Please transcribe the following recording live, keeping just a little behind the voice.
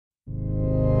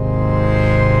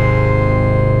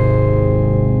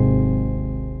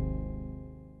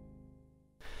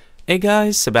Hey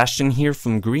guys, Sebastian here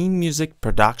from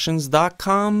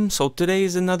greenmusicproductions.com. So today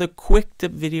is another quick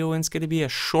tip video and it's going to be a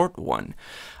short one.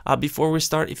 Before we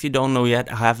start, if you don't know yet,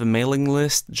 I have a mailing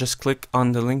list. Just click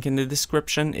on the link in the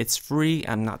description. It's free.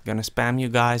 I'm not going to spam you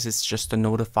guys. It's just to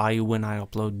notify you when I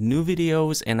upload new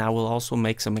videos, and I will also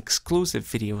make some exclusive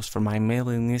videos for my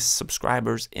mailing list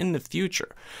subscribers in the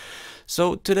future.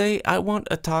 So today I want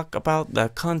to talk about the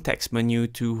context menu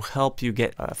to help you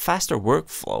get a faster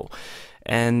workflow,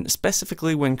 and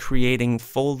specifically when creating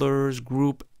folders,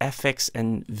 group, FX,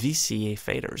 and Vcf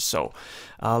faders. So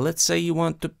let's say you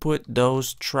want to put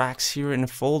those tracks here in a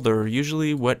folder.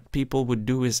 Usually what people would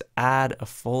do is add a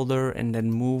folder and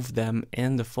then move them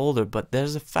in the folder, but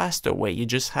there's a faster way. You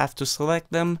just have to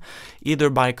select them either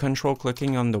by control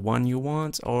clicking on the one you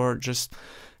want, or just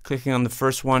clicking on the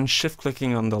first one, shift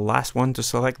clicking on the last one to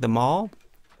select them all.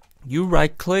 You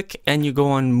right click and you go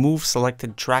on move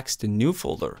selected tracks to new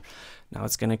folder. Now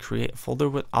it's going to create a folder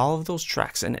with all of those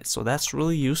tracks in it, so that's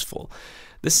really useful.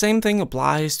 The same thing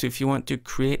applies to if you want to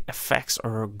create effects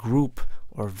or a group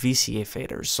or Vcf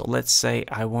faders. So let's say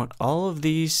I want all of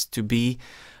these to be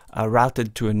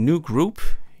routed to a new group.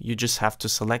 You just have to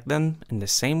select them in the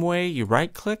same way. You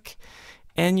right click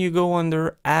and you go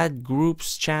under add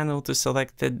groups channel to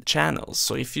selected channels.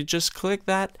 So if you just click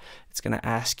that, it's going to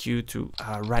ask you to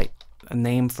write a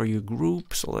name for your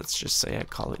group. So let's just say I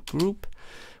call it group.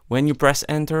 When you press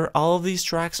enter, all of these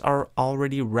tracks are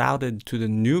already routed to the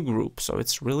new group, so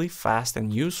it's really fast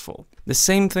and useful. The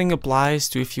same thing applies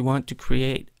to if you want to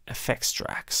create effects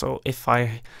tracks. So if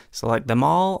I select them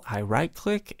all, I right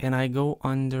click and I go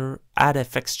under add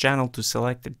effects channel to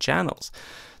selected channels.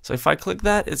 So if I click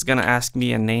that, it's going to ask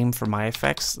me a name for my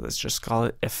effects. Let's just call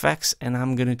it effects, and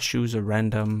I'm going to choose a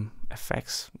random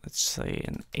effects. Let's say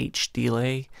an H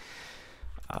delay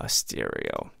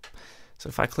stereo. So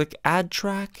if I click add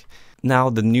track, now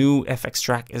the new FX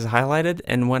track is highlighted,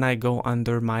 and when I go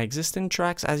under my existing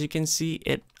tracks, as you can see,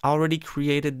 it already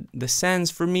created the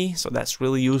sends for me, so that's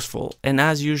really useful. And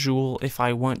as usual, if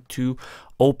I want to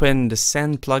open the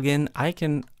send plugin, I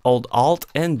can hold Alt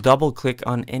and double click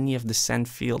on any of the send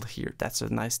field here. That's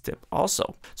a nice tip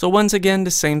also. So once again,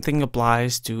 the same thing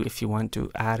applies to if you want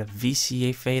to add a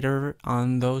VCA fader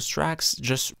on those tracks.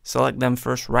 Just select them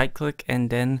first, right click, and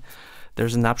then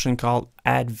there's an option called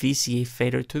add VCA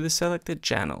fader to the selected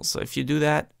channels. So if you do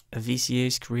that, a VCA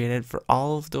is created for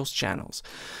all of those channels.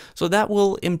 So that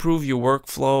will improve your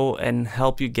workflow and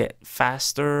help you get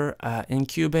faster in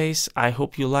Cubase. I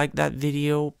hope you liked that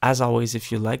video. As always,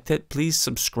 if you liked it, please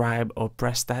subscribe or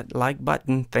press that like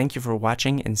button. Thank you for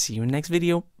watching and see you in the next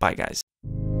video. Bye guys.